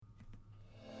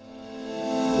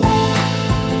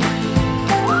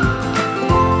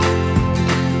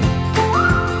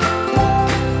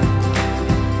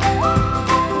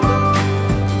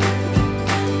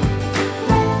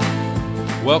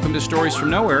Welcome to Stories from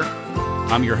Nowhere.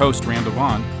 I'm your host, Randall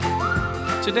Vaughn.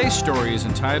 Today's story is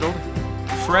entitled,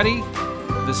 Freddie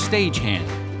the Stagehand.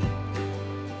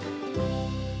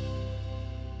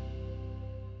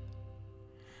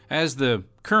 As the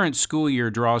current school year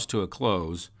draws to a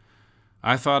close,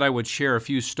 I thought I would share a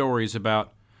few stories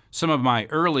about some of my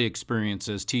early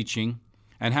experiences teaching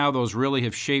and how those really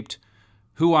have shaped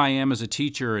who I am as a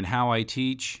teacher and how I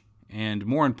teach, and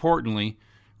more importantly,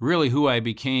 really who I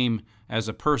became as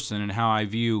a person and how I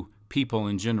view people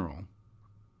in general.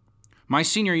 My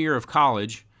senior year of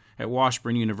college at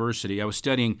Washburn University, I was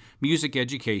studying music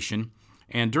education,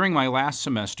 and during my last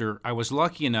semester, I was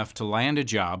lucky enough to land a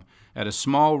job at a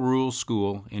small rural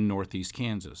school in northeast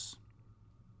Kansas.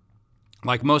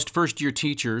 Like most first-year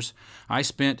teachers, I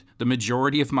spent the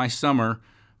majority of my summer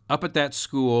up at that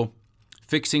school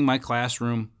fixing my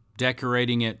classroom,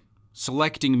 decorating it,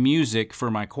 selecting music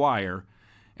for my choir,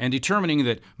 and determining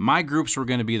that my groups were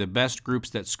going to be the best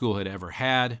groups that school had ever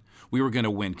had. We were going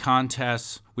to win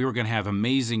contests, we were going to have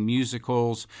amazing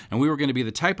musicals, and we were going to be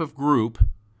the type of group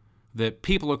that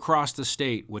people across the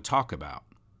state would talk about.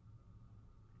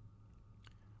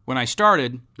 When I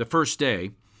started the first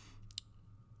day,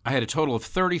 I had a total of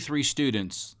 33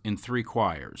 students in 3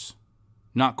 choirs.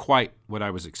 Not quite what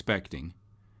I was expecting.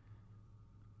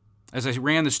 As I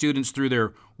ran the students through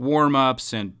their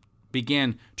warm-ups and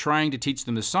began trying to teach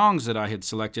them the songs that I had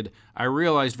selected, I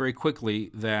realized very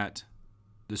quickly that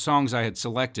the songs I had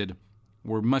selected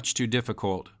were much too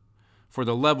difficult for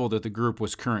the level that the group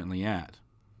was currently at.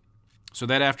 So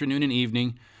that afternoon and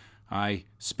evening, I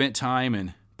spent time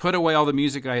and put away all the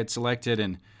music I had selected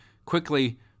and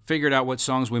quickly figured out what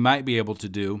songs we might be able to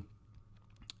do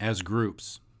as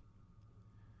groups.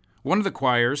 One of the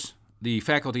choirs, the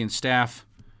faculty and staff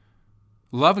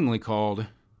lovingly called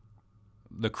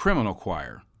the Criminal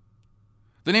Choir.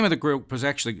 The name of the group was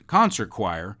actually Concert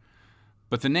Choir,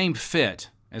 but the name fit,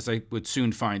 as I would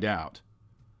soon find out.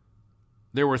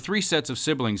 There were 3 sets of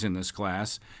siblings in this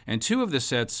class, and 2 of the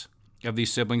sets of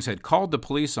these siblings had called the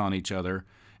police on each other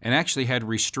and actually had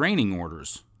restraining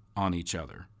orders on each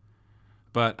other.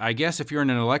 But I guess if you're in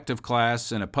an elective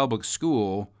class in a public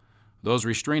school, those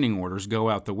restraining orders go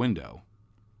out the window.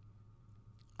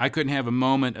 I couldn't have a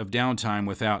moment of downtime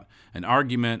without an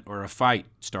argument or a fight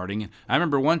starting. I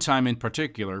remember one time in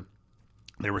particular,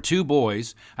 there were 2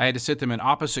 boys. I had to sit them in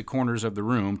opposite corners of the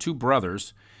room, 2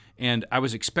 brothers, and I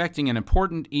was expecting an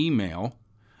important email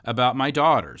about my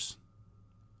daughters.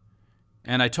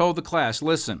 And I told the class,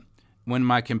 listen, when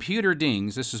my computer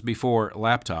dings, this is before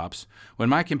laptops, when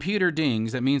my computer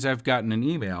dings, that means I've gotten an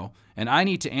email, and I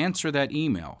need to answer that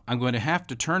email. I'm going to have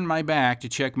to turn my back to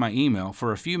check my email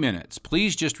for a few minutes.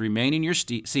 Please just remain in your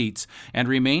seats and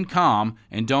remain calm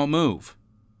and don't move.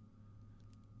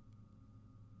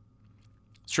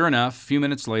 Sure enough, a few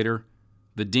minutes later,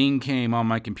 the ding came on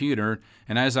my computer,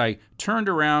 and as I turned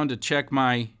around to check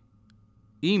my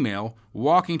email,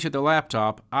 walking to the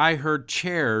laptop, I heard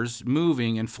chairs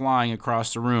moving and flying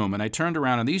across the room. And I turned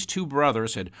around, and these 2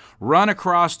 brothers had run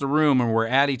across the room and were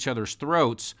at each other's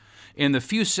throats in the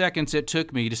few seconds it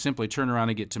took me to simply turn around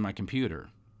and get to my computer.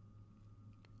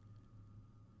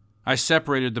 I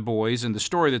separated the boys, and the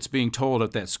story that's being told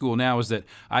at that school now is that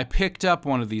I picked up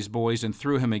one of these boys and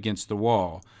threw him against the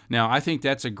wall. Now, I think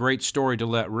that's a great story to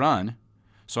let run.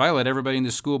 So I let everybody in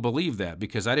the school believe that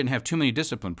because I didn't have too many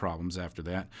discipline problems after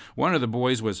that. One of the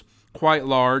boys was quite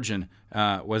large and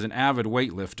was an avid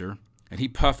weightlifter, and he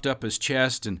puffed up his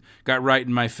chest and got right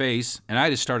in my face, and I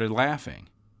just started laughing.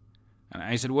 And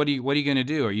I said, what are you going to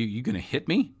do? Are you going to hit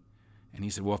me? And he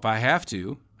said, well, if I have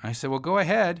to. I said, well, go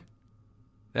ahead.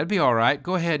 That'd be all right.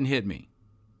 Go ahead and hit me.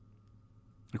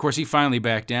 Of course, he finally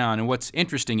backed down, and what's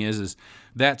interesting is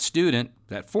that student,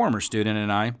 that former student,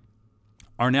 and I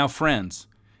are now friends.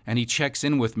 And he checks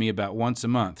in with me about once a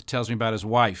month, tells me about his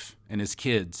wife and his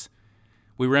kids.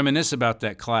 We reminisce about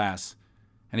that class,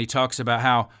 and he talks about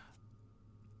how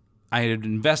I had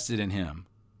invested in him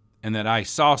and that I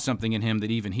saw something in him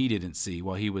that even he didn't see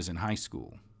while he was in high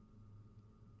school.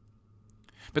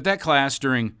 But that class,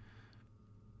 during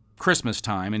Christmas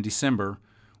time in December,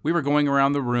 we were going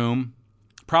around the room,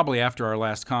 probably after our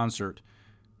last concert,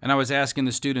 and I was asking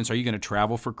the students, are you going to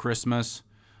travel for Christmas?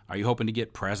 Are you hoping to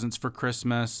get presents for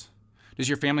Christmas? Does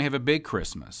your family have a big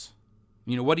Christmas?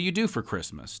 What do you do for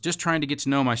Christmas? Just trying to get to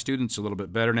know my students a little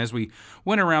bit better. And as we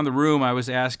went around the room, I was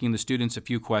asking the students a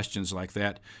few questions like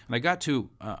that. And I got to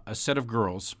a set of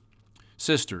girls,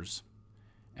 sisters,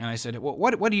 and I said, well,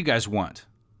 what do you guys want?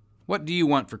 What do you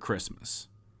want for Christmas?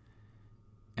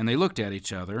 And they looked at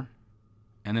each other,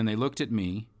 and then they looked at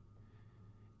me,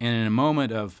 and in a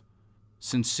moment of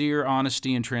sincere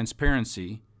honesty and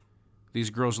transparency, these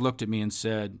girls looked at me and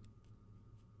said,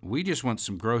 "We just want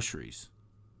some groceries.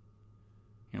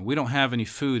 We don't have any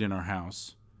food in our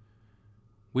house.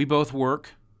 We both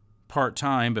work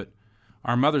part-time, but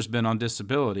our mother's been on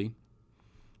disability,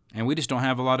 and we just don't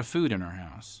have a lot of food in our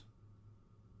house."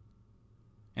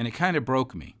 And it kind of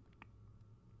broke me.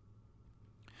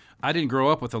 I didn't grow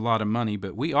up with a lot of money,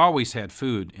 but we always had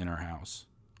food in our house.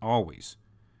 Always.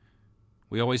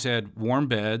 We always had warm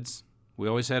beds. We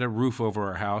always had a roof over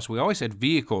our house. We always had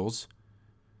vehicles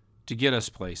to get us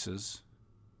places.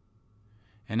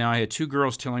 And now I had two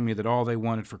girls telling me that all they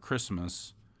wanted for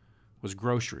Christmas was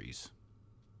groceries.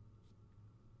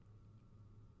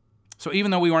 So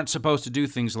even though we weren't supposed to do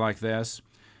things like this,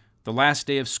 the last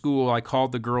day of school, I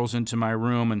called the girls into my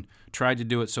room and tried to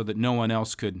do it so that no one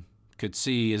else could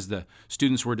see as the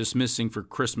students were dismissing for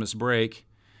Christmas break.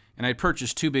 And I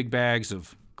purchased 2 big bags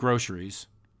of groceries.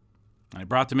 I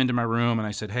brought them into my room and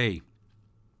I said, "Hey,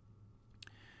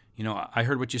 I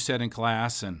heard what you said in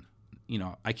class, and,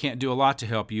 I can't do a lot to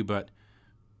help you, but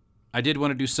I did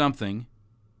want to do something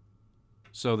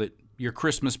so that your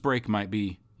Christmas break might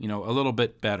be, a little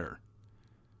bit better."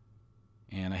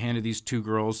 And I handed these 2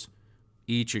 girls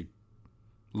each a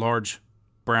large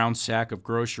brown sack of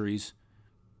groceries,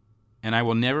 and I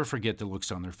will never forget the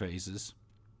looks on their faces.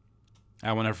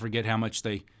 I will never forget how much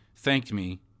they thanked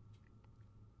me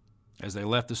as they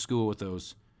left the school with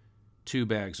those 2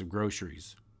 bags of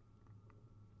groceries.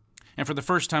 And for the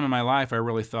first time in my life, I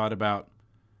really thought about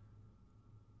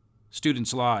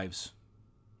students' lives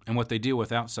and what they deal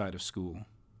with outside of school.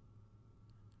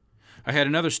 I had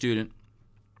another student,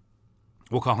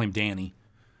 we'll call him Danny,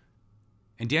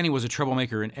 and Danny was a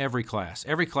troublemaker in every class.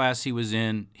 Every class he was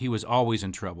in, he was always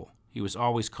in trouble. He was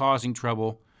always causing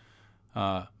trouble,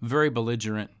 very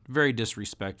belligerent, very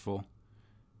disrespectful.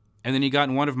 And then he got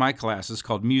in one of my classes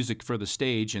called Music for the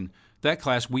Stage, and that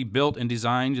class we built and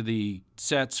designed the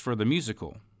sets for the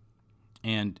musical.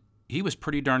 And he was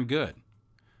pretty darn good,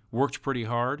 worked pretty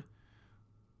hard,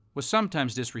 was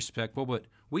sometimes disrespectful, but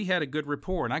we had a good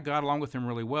rapport, and I got along with him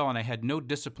really well, and I had no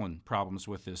discipline problems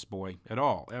with this boy at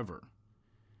all, ever.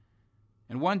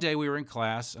 And one day we were in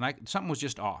class, and something was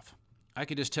just off. I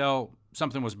could just tell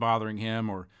something was bothering him,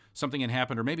 or something had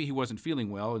happened, or maybe he wasn't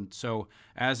feeling well. And so,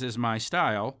 as is my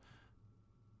style,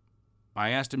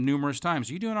 I asked him numerous times,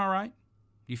 "Are you doing all right?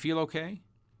 Do you feel okay?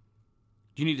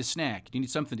 Do you need a snack? Do you need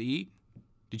something to eat?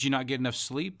 Did you not get enough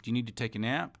sleep? Do you need to take a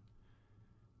nap?"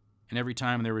 And every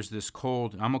time there was this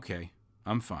cold, "I'm okay,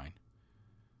 I'm fine."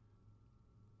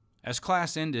 As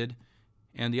class ended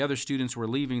and the other students were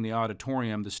leaving the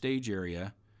auditorium, the stage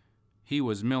area, he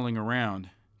was milling around,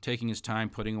 taking his time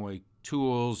putting away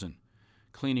tools and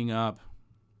cleaning up.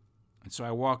 And so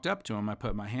I walked up to him, I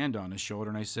put my hand on his shoulder,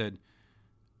 and I said,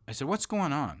 "What's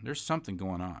going on? There's something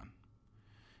going on."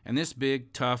 And this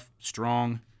big, tough,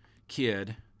 strong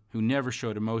kid who never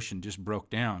showed emotion just broke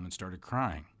down and started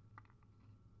crying.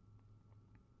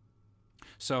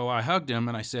 So I hugged him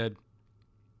and I said,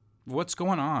 "What's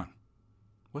going on?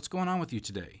 What's going on with you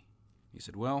today?" He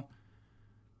said, "Well,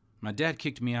 my dad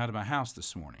kicked me out of my house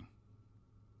this morning."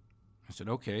 I said,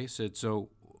 "Okay." He said, "So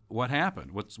what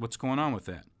happened? What's going on with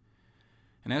that?"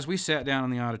 And as we sat down in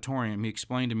the auditorium, he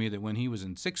explained to me that when he was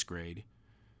in 6th grade,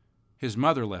 his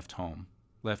mother left home,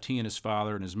 left he and his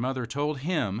father, and his mother told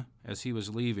him as he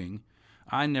was leaving,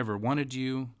 "I never wanted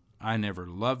you, I never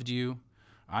loved you,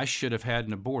 I should have had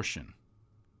an abortion."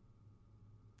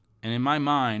 And in my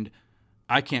mind,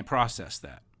 I can't process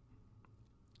that.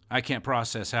 I can't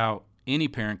process how any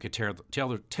parent could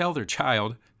tell their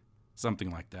child something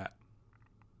like that.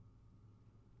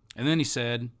 And then he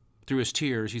said, through his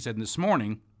tears, he said, "This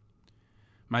morning,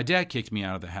 my dad kicked me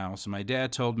out of the house, and my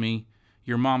dad told me,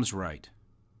 'Your mom's right.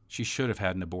 She should have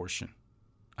had an abortion.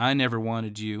 I never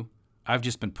wanted you. I've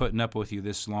just been putting up with you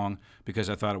this long because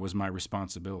I thought it was my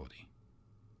responsibility.'"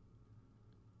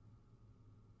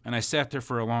 And I sat there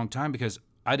for a long time because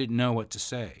I didn't know what to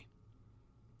say.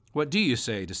 What do you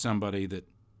say to somebody that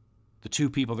the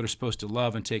 2 people that are supposed to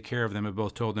love and take care of them have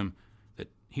both told them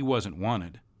that he wasn't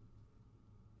wanted?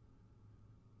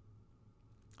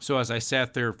 So as I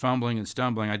sat there fumbling and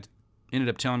stumbling, I ended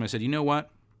up telling him, I said, "You know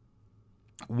what?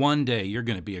 One day you're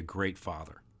going to be a great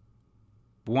father.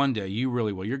 One day you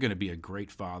really will. You're going to be a great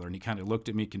father." And he kind of looked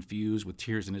at me confused with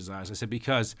tears in his eyes. I said,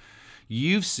 "Because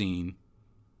you've seen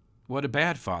what a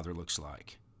bad father looks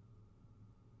like.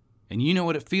 And you know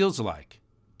what it feels like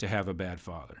to have a bad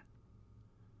father.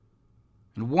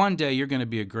 And one day you're going to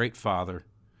be a great father,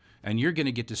 and you're going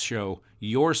to get to show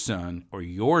your son or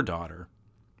your daughter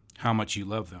how much you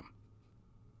love them."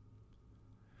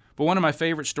 But one of my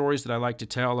favorite stories that I like to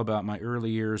tell about my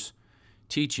early years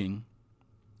teaching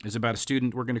is about a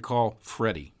student we're going to call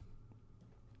Freddie.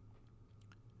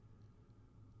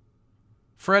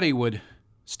 Freddie would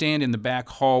stand in the back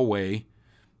hallway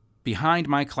behind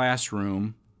my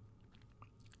classroom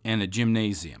and a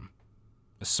gymnasium,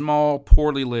 a small,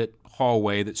 poorly lit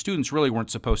hallway that students really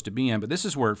weren't supposed to be in, but this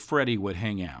is where Freddie would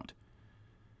hang out.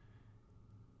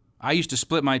 I used to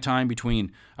split my time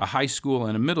between a high school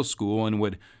and a middle school and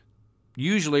would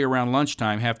usually around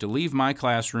lunchtime have to leave my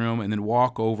classroom and then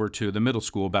walk over to the middle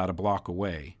school about a block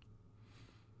away.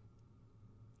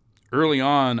 Early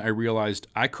on, I realized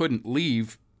I couldn't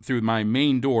leave through my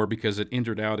main door because it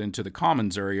entered out into the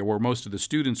commons area where most of the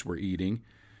students were eating,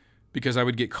 because I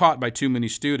would get caught by too many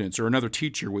students or another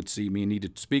teacher would see me and need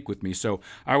to speak with me. So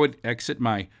I would exit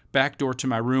my back door to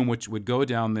my room, which would go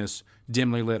down this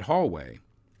dimly lit hallway.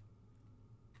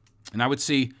 And I would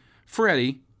see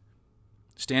Freddie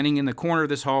standing in the corner of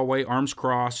this hallway, arms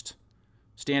crossed,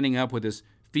 standing up with his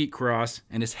feet crossed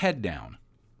and his head down.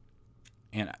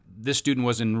 And this student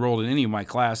wasn't enrolled in any of my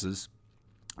classes,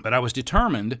 but I was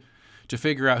determined to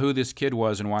figure out who this kid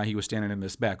was and why he was standing in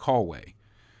this back hallway.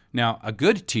 Now, a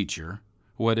good teacher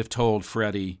would have told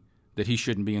Freddie that he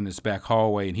shouldn't be in this back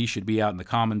hallway and he should be out in the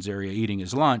commons area eating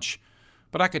his lunch,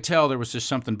 but I could tell there was just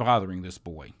something bothering this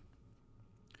boy.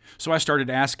 So I started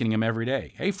asking him every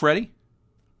day, "Hey, Freddie,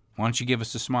 why don't you give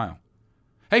us a smile?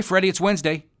 Hey, Freddie, it's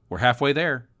Wednesday. We're halfway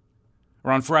there."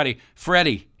 Or on Friday,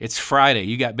 "Freddie, it's Friday.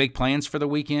 You got big plans for the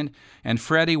weekend?" And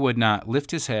Freddie would not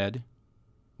lift his head,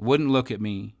 wouldn't look at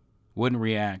me, wouldn't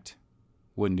react,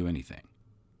 wouldn't do anything.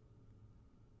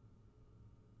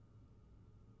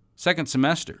 Second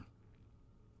semester,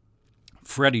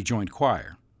 Freddie joined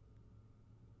choir.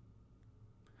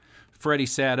 Freddie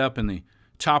sat up in the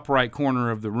top right corner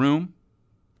of the room,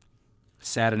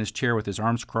 sat in his chair with his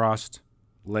arms crossed,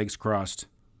 legs crossed,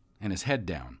 and his head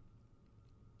down.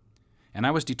 And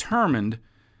I was determined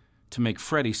to make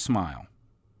Freddie smile.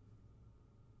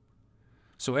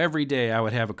 So every day I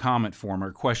would have a comment for him or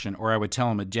a question, or I would tell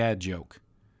him a dad joke.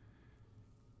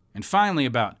 And finally,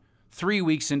 about 3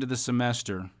 weeks into the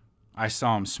semester, I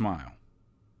saw him smile.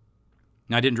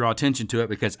 Now, I didn't draw attention to it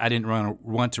because I didn't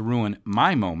want to ruin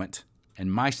my moment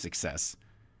and my success.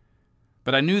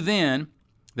 But I knew then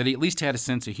that he at least had a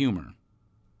sense of humor.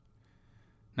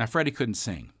 Now, Freddie couldn't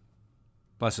sing.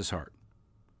 Bless his heart.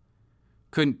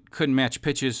 Couldn't match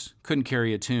pitches, couldn't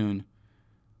carry a tune.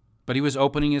 But he was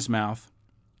opening his mouth,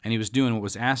 and he was doing what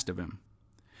was asked of him.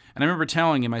 And I remember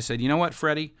telling him, I said, "You know what,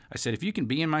 Freddie?" I said, "If you can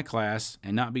be in my class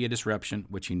and not be a disruption,"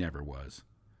 which he never was,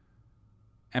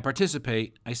 "and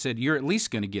participate," I said, "you're at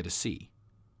least going to get a C."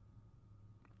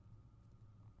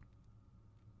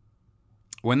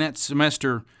 When that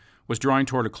semester was drawing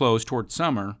toward a close, toward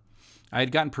summer, I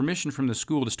had gotten permission from the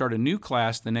school to start a new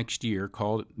class the next year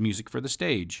called Music for the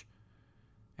Stage.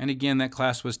 And again, that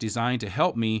class was designed to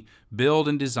help me build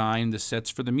and design the sets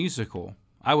for the musical.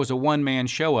 I was a one-man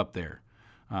show up there.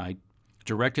 I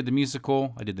directed the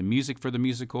musical, I did the music for the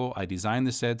musical, I designed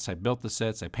the sets, I built the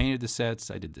sets, I painted the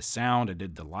sets, I did the sound, I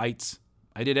did the lights,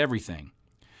 I did everything.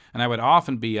 And I would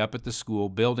often be up at the school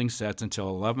building sets until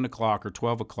 11 o'clock or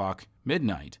 12 o'clock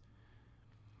midnight.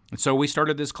 And so we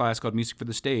started this class called Music for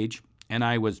the Stage, and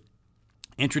I was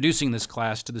introducing this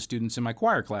class to the students in my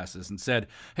choir classes and said,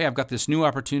 "Hey, I've got this new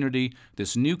opportunity,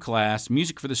 this new class,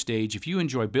 Music for the Stage. If you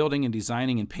enjoy building and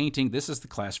designing and painting, this is the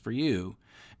class for you."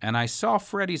 And I saw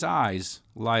Freddie's eyes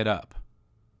light up.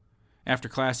 After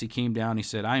class, he came down and he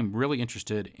said, "I'm really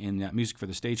interested in that Music for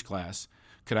the Stage class.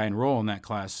 Could I enroll in that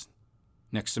class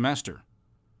next semester?"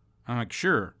 I'm like,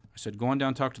 "Sure." I said, "Go on down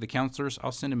and talk to the counselors.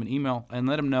 I'll send them an email and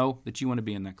let them know that you want to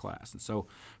be in that class." And so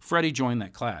Freddie joined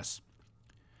that class.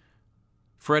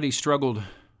 Freddie struggled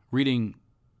reading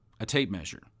a tape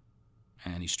measure,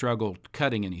 and he struggled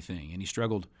cutting anything, and he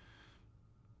struggled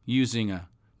using a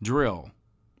drill.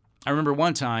 I remember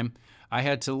one time I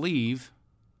had to leave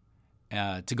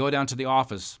to go down to the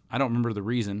office. I don't remember the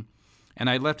reason, and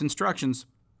I left instructions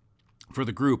for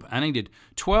the group. I needed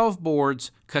 12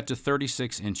 boards cut to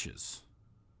 36 inches.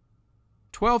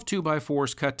 12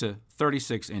 2x4s cut to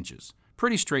 36 inches.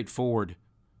 Pretty straightforward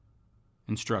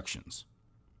instructions.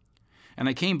 And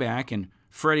I came back, and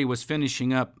Freddie was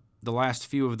finishing up the last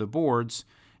few of the boards,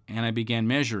 and I began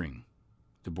measuring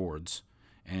the boards.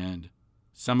 And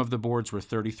some of the boards were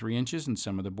 33 inches, and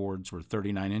some of the boards were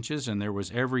 39 inches, and there was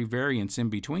every variance in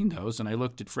between those. And I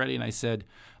looked at Freddie, and I said,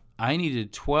 "I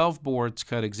needed 12 boards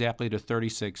cut exactly to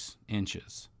 36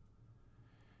 inches.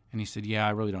 And he said, "Yeah,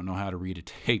 I really don't know how to read a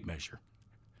tape measure."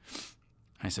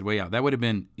 I said, "Well, yeah, that would have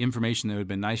been information that would have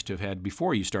been nice to have had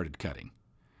before you started cutting."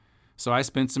 So I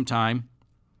spent some time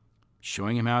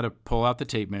showing him how to pull out the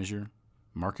tape measure,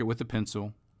 mark it with a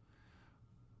pencil,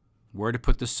 where to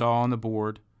put the saw on the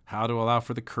board, how to allow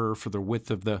for the curve for the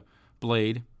width of the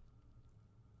blade.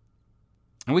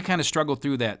 And we kind of struggled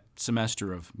through that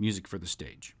semester of music for the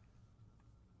stage.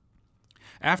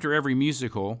 After every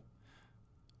musical,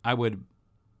 I would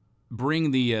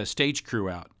bring the stage crew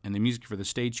out and the music for the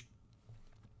stage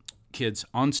kids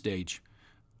on stage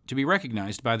to be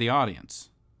recognized by the audience.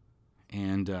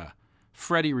 And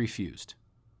Freddie refused,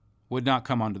 would not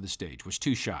come onto the stage, was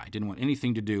too shy, didn't want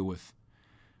anything to do with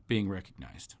being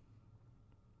recognized.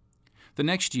 The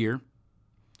next year,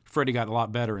 Freddie got a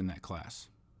lot better in that class.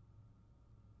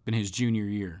 In his junior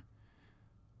year,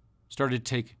 started to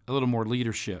take a little more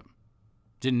leadership,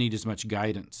 didn't need as much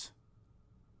guidance.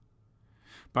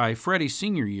 By Freddie's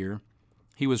senior year,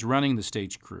 he was running the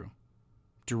stage crew,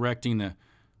 directing the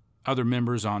other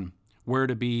members on where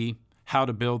to be, how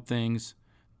to build things.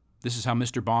 This is how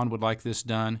Mr. Bond would like this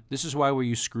done. This is why we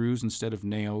use screws instead of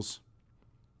nails.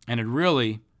 And had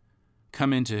really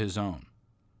come into his own.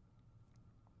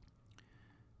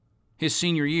 His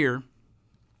senior year,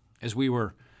 as we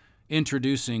were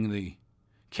introducing the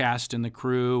cast and the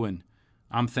crew, and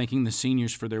I'm thanking the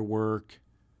seniors for their work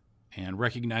and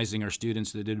recognizing our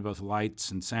students that did both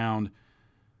lights and sound,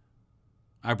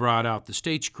 I brought out the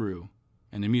stage crew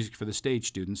and the music for the stage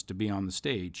students to be on the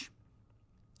stage.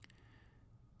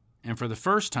 And for the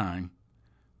first time,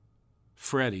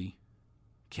 Freddie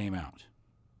came out.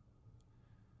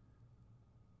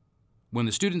 When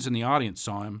the students in the audience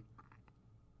saw him,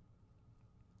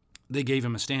 they gave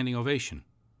him a standing ovation.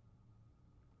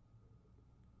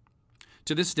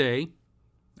 To this day,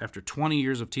 after 20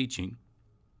 years of teaching,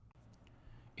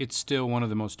 it's still one of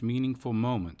the most meaningful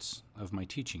moments of my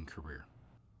teaching career.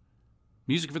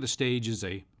 Music for the stage is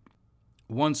a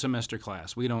one-semester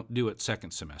class. We don't do it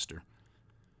second semester.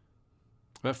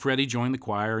 But Freddie joined the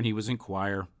choir, and he was in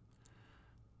choir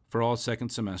for all second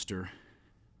semester.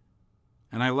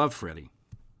 And I love Freddie.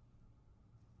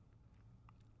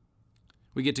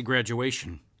 We get to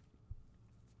graduation,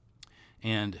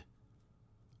 and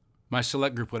my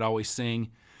select group would always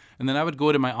sing, and then I would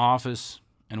go to my office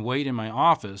and wait in my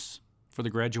office for the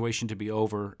graduation to be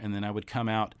over, and then I would come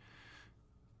out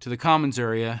to the commons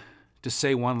area to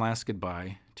say one last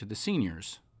goodbye to the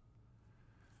seniors.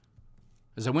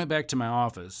 As I went back to my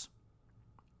office,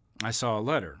 I saw a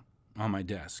letter on my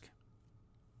desk,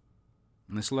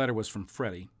 and this letter was from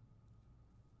Freddie.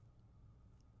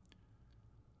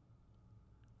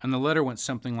 And the letter went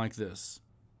something like this.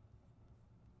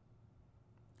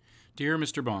 Dear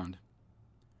Mr. Bond,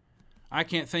 I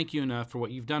can't thank you enough for what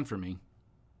you've done for me.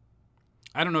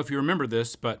 I don't know if you remember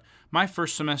this, but my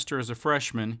first semester as a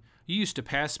freshman, you used to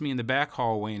pass me in the back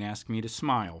hallway and ask me to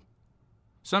smile.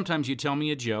 Sometimes you'd tell me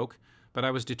a joke, but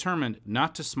I was determined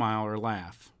not to smile or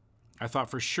laugh. I thought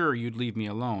for sure you'd leave me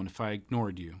alone if I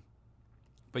ignored you.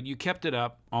 But you kept it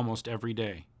up almost every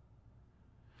day.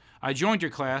 I joined your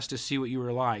class to see what you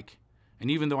were like, and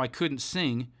even though I couldn't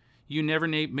sing, you never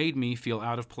made me feel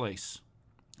out of place.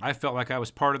 I felt like I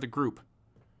was part of the group.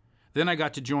 Then I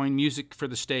got to join music for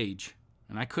the stage,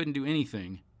 and I couldn't do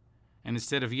anything. And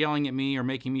instead of yelling at me or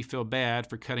making me feel bad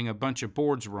for cutting a bunch of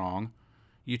boards wrong,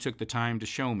 you took the time to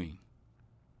show me.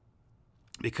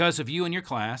 Because of you and your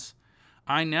class,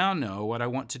 I now know what I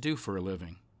want to do for a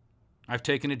living. I've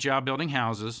taken a job building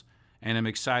houses, and am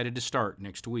excited to start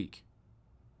next week.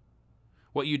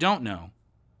 What you don't know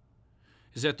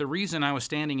is that the reason I was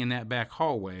standing in that back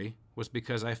hallway was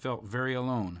because I felt very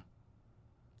alone.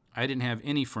 I didn't have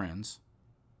any friends.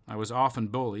 I was often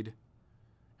bullied,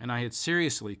 and I had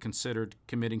seriously considered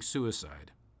committing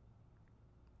suicide.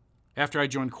 After I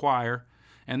joined choir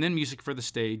and then music for the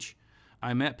stage,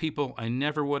 I met people I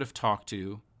never would have talked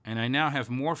to, and I now have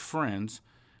more friends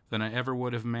than I ever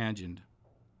would have imagined.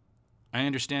 I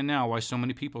understand now why so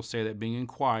many people say that being in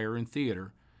choir and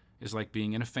theater is like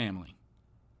being in a family.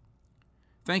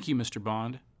 Thank you, Mr.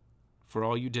 Bond, for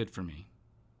all you did for me.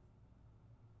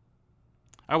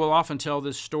 I will often tell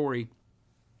this story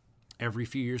every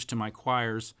few years to my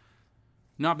choirs,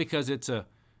 not because it's a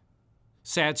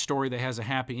sad story that has a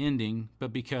happy ending,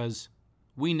 but because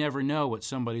we never know what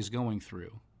somebody's going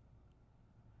through.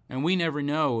 And we never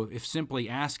know if simply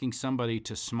asking somebody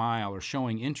to smile or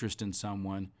showing interest in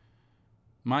someone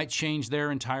might change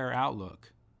their entire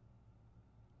outlook.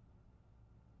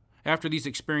 After these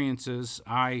experiences,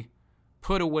 I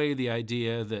put away the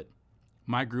idea that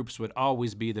my groups would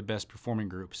always be the best performing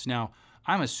groups. Now,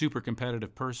 I'm a super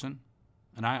competitive person,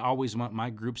 and I always want my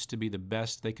groups to be the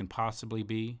best they can possibly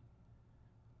be.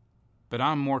 But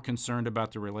I'm more concerned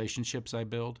about the relationships I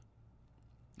build,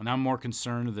 and I'm more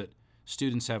concerned that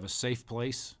students have a safe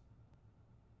place.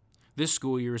 This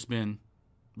school year has been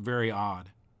very odd.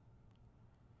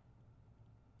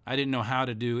 I didn't know how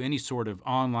to do any sort of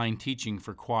online teaching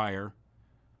for choir.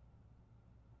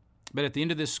 But at the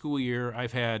end of this school year,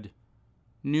 I've had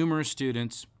numerous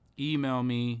students email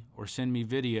me or send me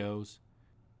videos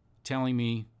telling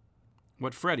me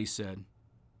what Freddie said,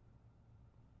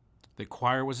 that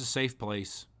choir was a safe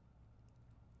place.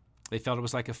 They felt it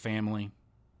was like a family.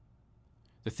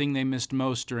 The thing they missed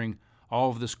most during all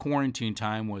of this quarantine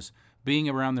time was being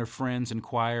around their friends in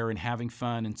choir and having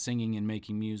fun and singing and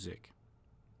making music.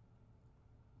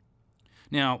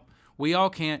 Now, we all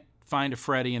can't find a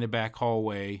Freddie in a back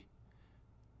hallway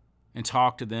and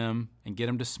talk to them and get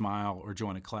them to smile or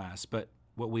join a class, but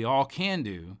what we all can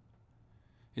do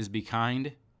is be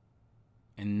kind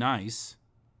and nice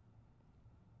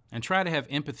and try to have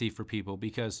empathy for people,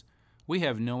 because we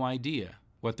have no idea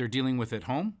what they're dealing with at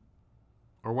home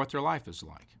or what their life is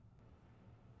like.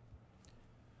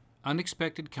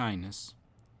 Unexpected kindness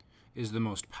is the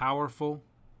most powerful,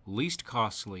 least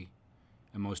costly,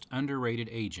 and most underrated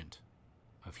agent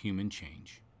of human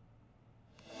change.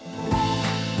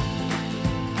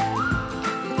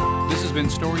 This has been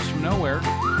Stories from Nowhere.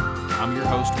 I'm your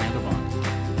host, Randall Bond.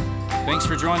 Thanks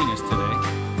for joining us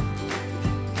today.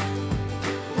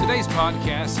 Today's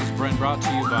podcast is brought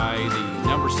to you by the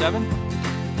number 7,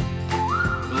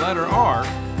 the letter R,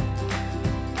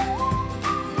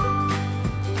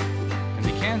 and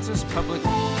the Kansas Public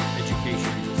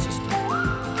Education System.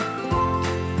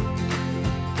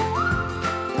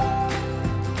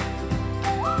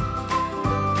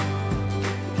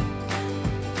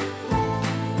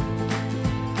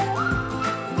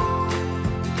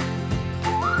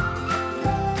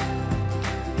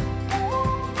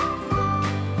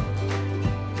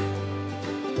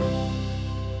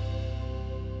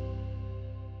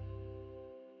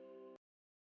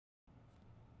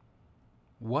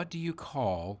 What do you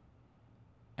call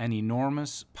an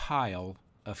enormous pile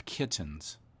of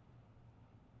kittens?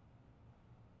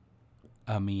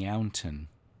 A meountain.